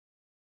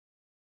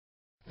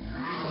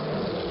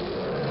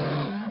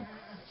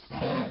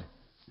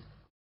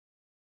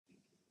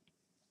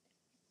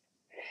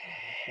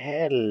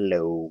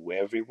Hello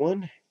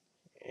everyone,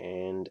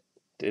 and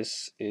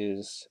this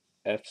is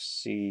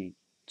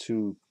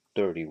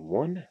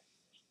FC231.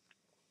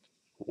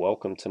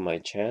 Welcome to my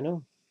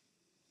channel.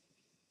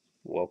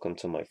 Welcome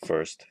to my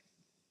first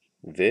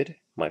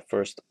my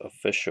first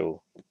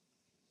official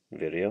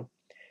video.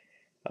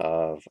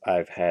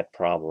 I've had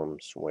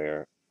problems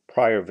where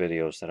prior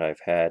videos that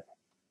I've had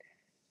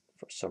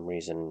for some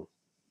reason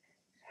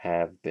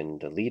have been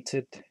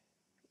deleted,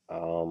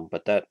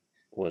 but that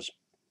was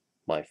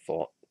my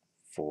fault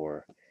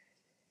for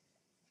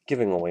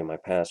giving away my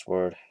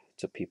password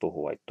to people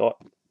who I thought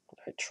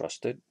I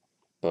trusted,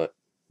 but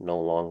no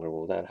longer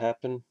will that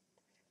happen.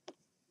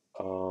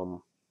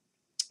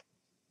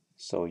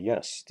 So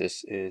yes,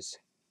 this is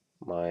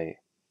my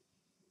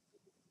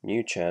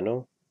new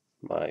channel,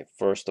 my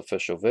first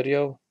official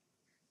video,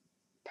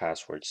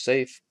 password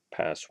safe,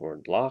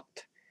 password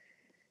locked,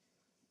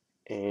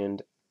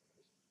 and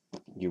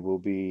you will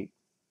be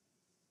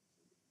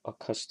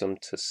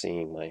accustomed to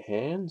seeing my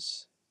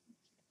hands,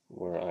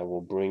 where I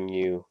will bring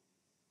you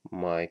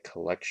my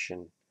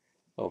collection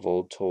of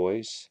old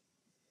toys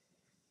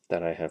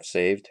that I have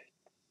saved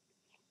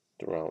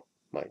throughout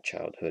my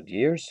childhood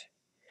years,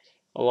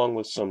 along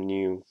with some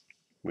new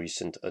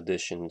recent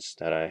additions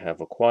that I have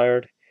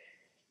acquired.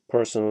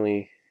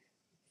 Personally,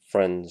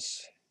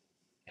 friends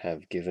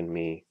have given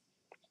me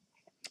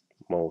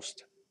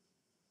most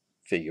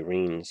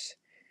figurines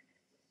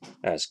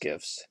as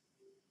gifts,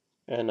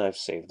 and I've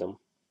saved them.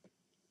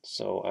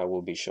 So I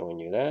will be showing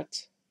you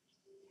that.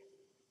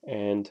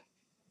 And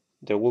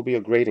there will be a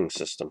grading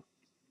system.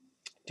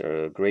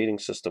 The grading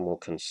system will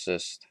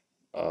consist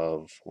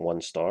of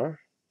 1 star,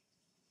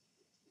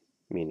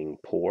 meaning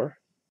poor,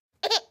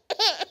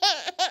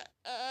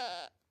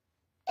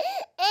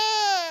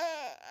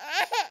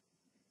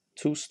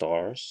 2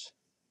 stars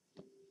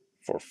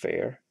for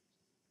fair,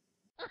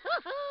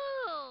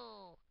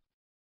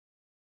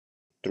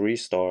 3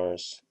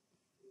 stars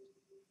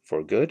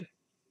for good,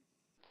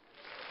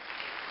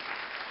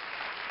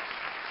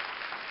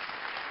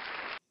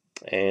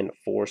 and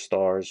 4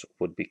 stars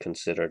would be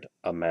considered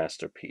a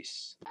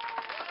masterpiece.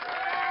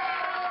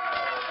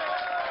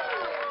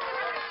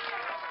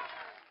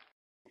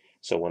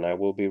 So when I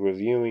will be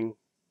reviewing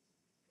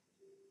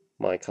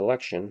my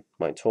collection,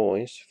 my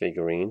toys,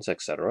 figurines,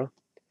 etc.,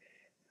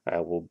 I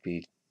will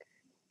be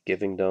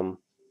giving them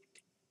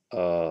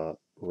a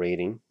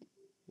rating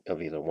of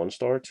either 1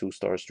 star, 2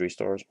 stars, 3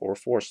 stars, or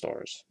 4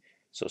 stars.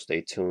 So stay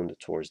tuned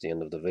towards the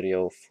end of the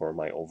video for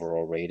my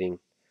overall rating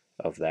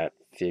of that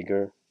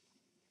figure,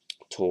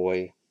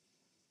 toy,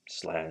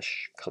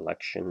 /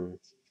 collection,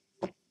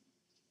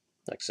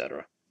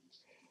 etc.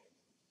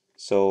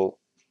 So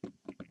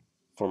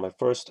for my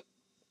first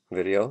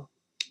video,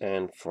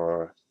 and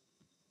for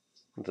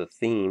the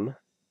theme,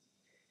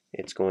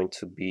 it's going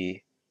to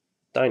be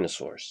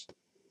dinosaurs.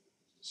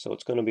 So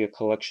it's going to be a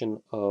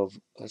collection of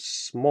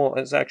it's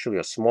actually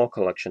a small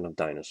collection of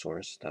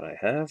dinosaurs that I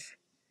have,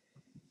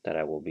 that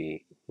I will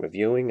be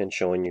reviewing and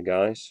showing you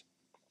guys.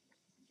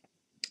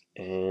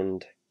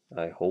 And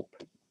I hope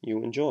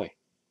you enjoy.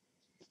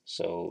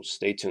 So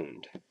stay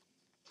tuned.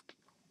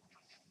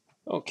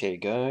 Okay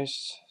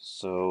guys,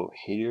 so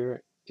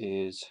here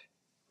is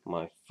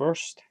my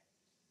first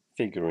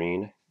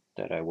figurine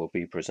that I will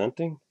be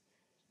presenting.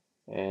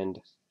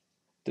 And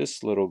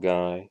this little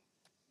guy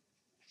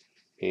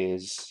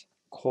is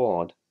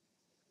called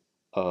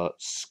a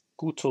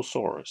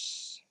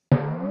Scutosaurus.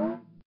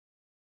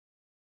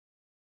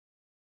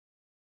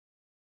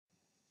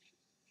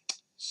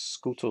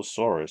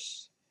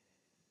 Scutosaurus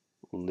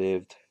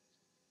lived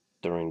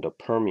during the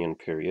Permian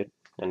period,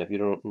 and if you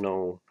don't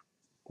know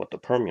what the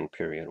Permian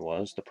period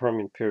was, the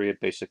Permian period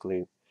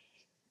basically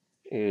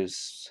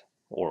is,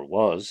 or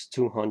was,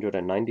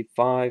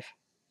 295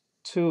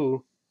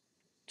 to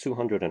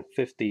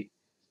 250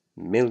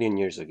 million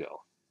years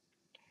ago.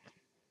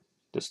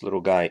 This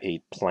little guy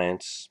ate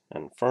plants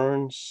and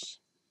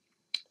ferns.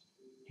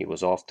 He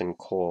was often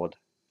called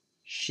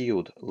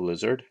shield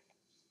lizard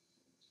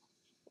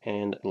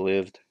and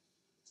lived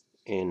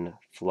in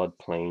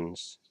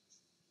floodplains,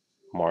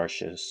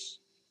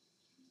 marshes.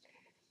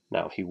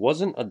 Now, he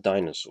wasn't a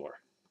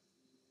dinosaur.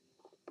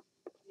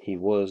 He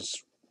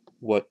was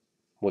what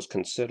was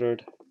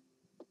considered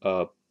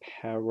a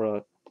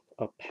I'm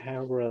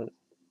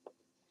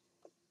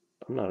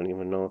not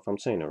even know if I'm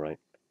saying it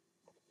right.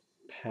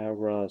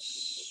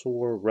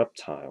 Pareiasaur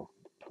reptile.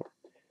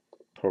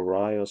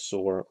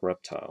 Pareiasaur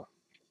reptile.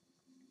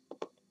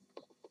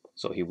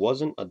 So he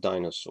wasn't a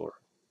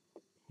dinosaur.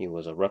 He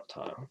was a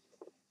reptile.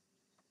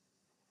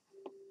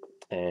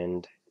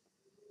 And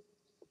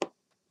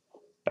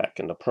back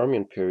in the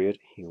Permian period,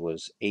 he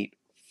was 8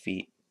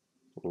 feet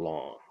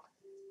long.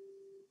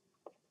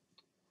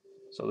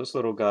 So this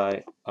little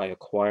guy I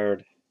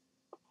acquired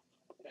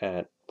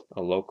at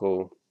a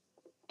local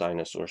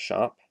dinosaur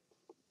shop.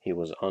 He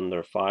was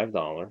under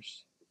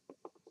 $5.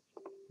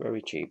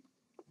 Very cheap.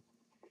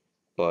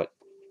 But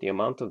the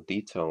amount of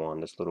detail on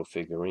this little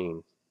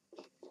figurine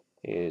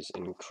is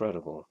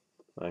incredible.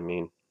 I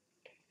mean,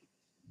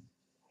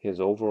 his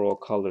overall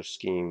color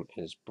scheme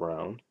is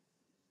brown,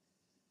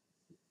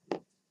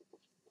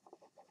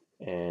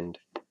 and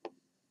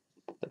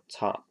the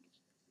top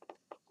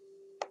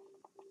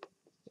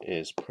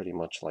is pretty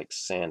much like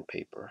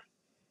sandpaper.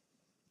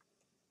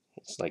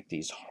 It's like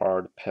these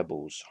hard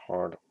pebbles,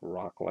 hard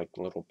rock-like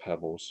little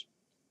pebbles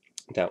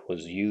that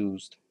was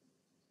used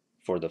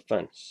for the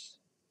fence,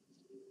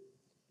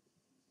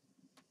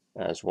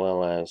 as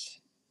well as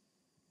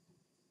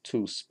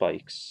 2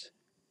 spikes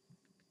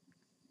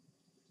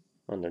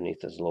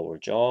underneath his lower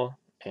jaw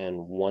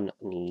and 1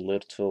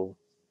 little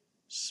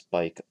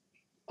spike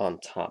on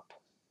top,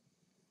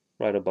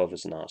 right above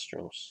his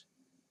nostrils.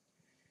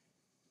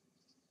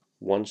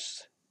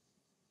 Once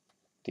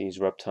these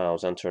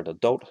reptiles entered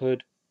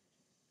adulthood,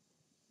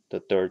 the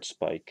 3rd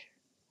spike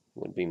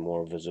would be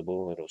more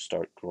visible. It'll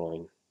start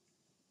growing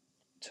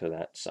to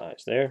that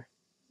size there.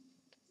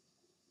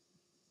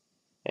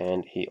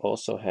 And he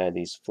also had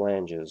these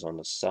flanges on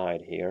the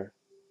side here,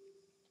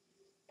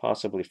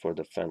 possibly for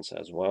defense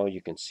as well.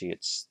 You can see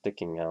it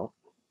sticking out.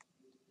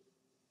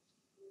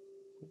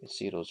 You can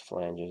see those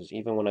flanges.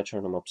 Even when I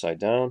turn them upside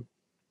down,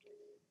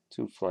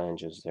 2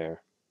 flanges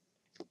there,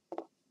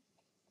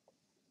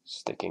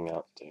 sticking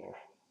out there.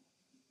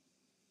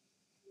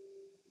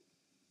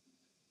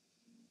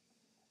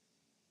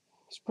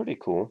 It's pretty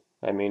cool.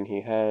 I mean,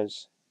 he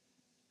has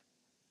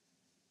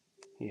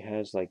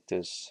like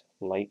this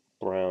light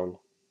brown,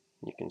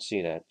 you can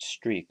see that,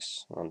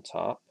 streaks on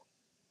top.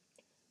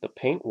 The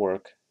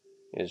paintwork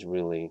is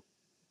really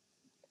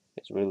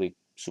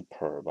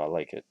superb. I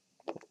like it.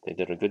 They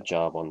did a good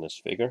job on this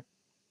figure.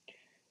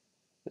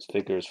 This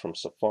figure is from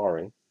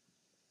Safari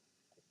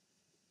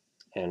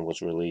and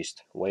was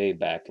released way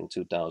back in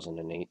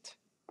 2008.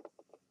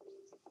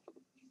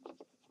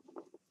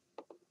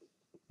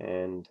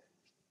 And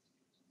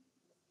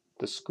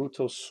the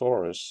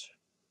Scutosaurus,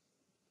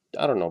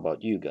 I don't know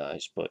about you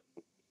guys, but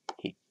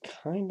he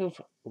kind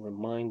of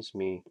reminds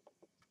me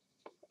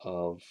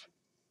of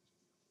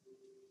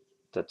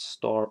that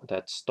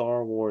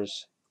Star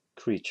Wars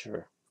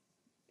creature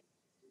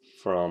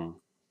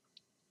from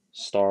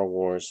Star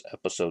Wars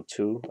Episode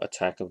 2,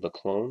 Attack of the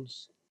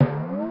Clones.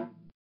 I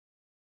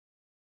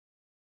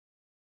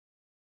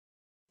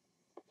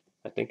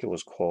think it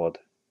was called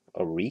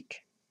a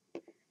Reek.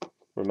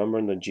 Remember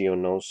in the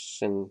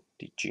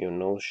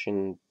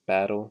Geonosian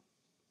battle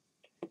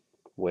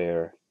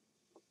where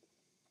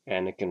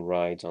Anakin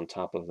rides on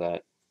top of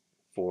that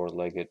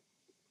 4-legged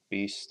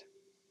beast,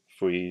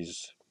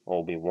 frees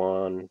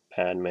Obi-Wan,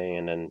 Padme,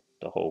 and then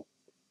the whole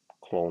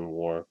Clone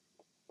War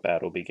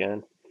battle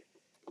began?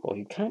 Well,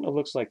 he kind of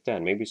looks like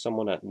that. Maybe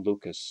someone at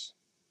Lucas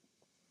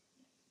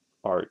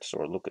Arts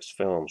or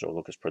Lucasfilms or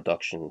Lucas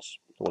Productions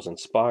was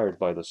inspired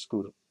by the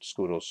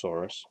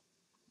Scutosaurus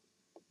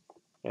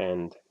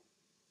and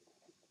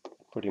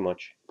pretty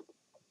much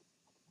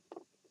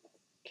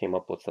came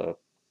up with a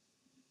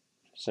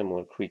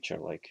similar creature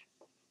like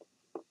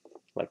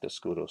the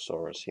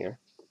Scutosaurus here.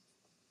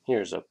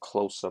 Here's a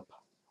close-up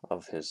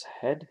of his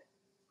head.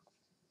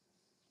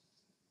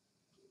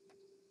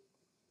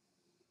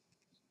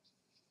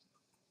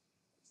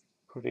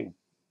 Pretty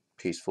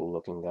peaceful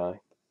looking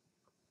guy.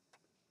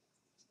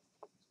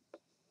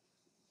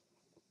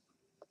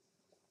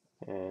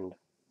 And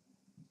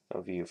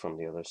a view from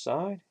the other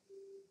side.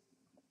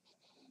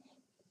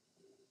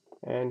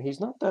 And he's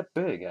not that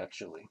big,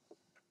 actually.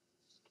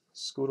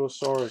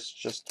 Scutosaurus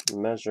just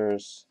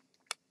measures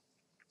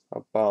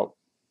about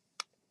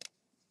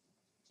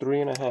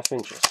 3.5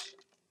 inches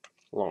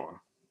long.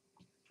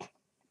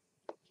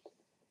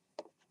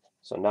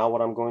 So now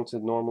what I'm going to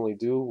normally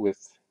do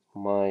with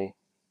my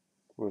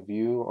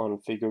review on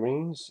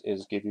figurines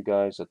is give you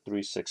guys a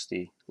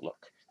 360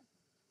 look.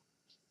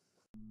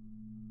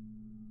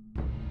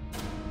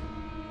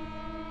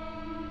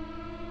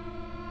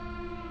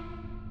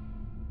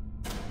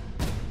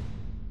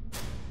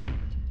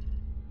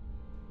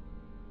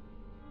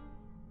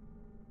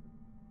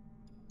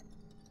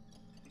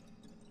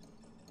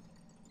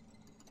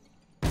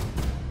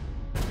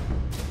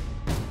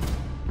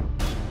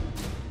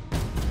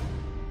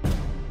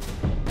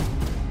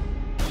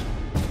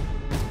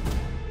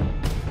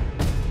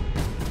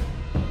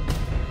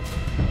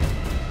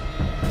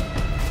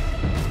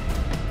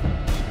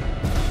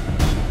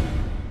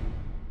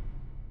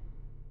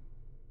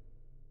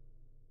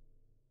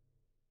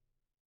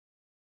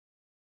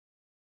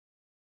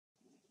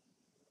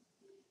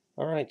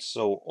 Alright,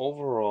 so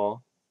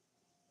overall,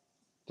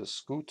 the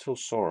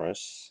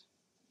Scutosaurus,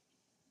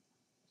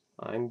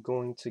 I'm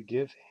going to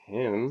give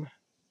him,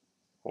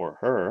 or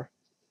her,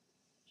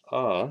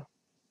 a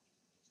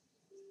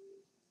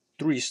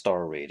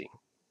 3-star rating.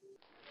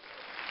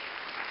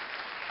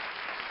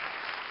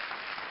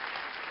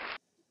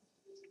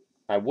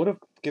 I would have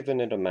given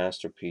it a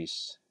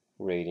masterpiece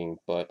rating,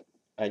 but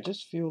I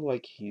just feel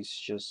like he's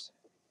just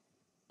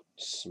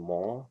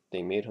small.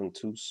 They made him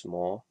too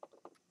small.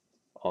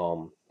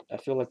 I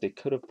feel like they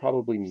could have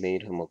probably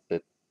made him a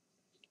bit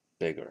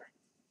bigger.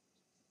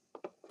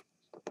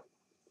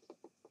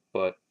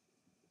 But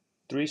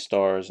 3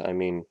 stars, I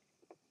mean,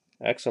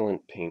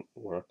 Excellent paint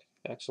work,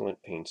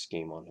 excellent paint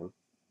scheme on him.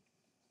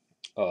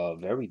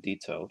 Very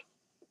detailed,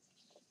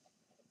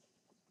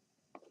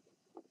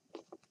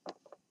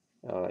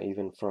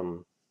 even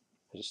from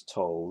his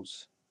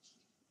toes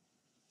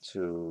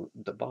to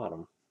the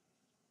bottom.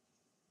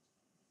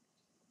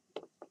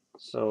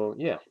 So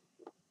yeah,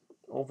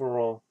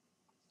 overall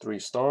 3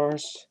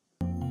 stars.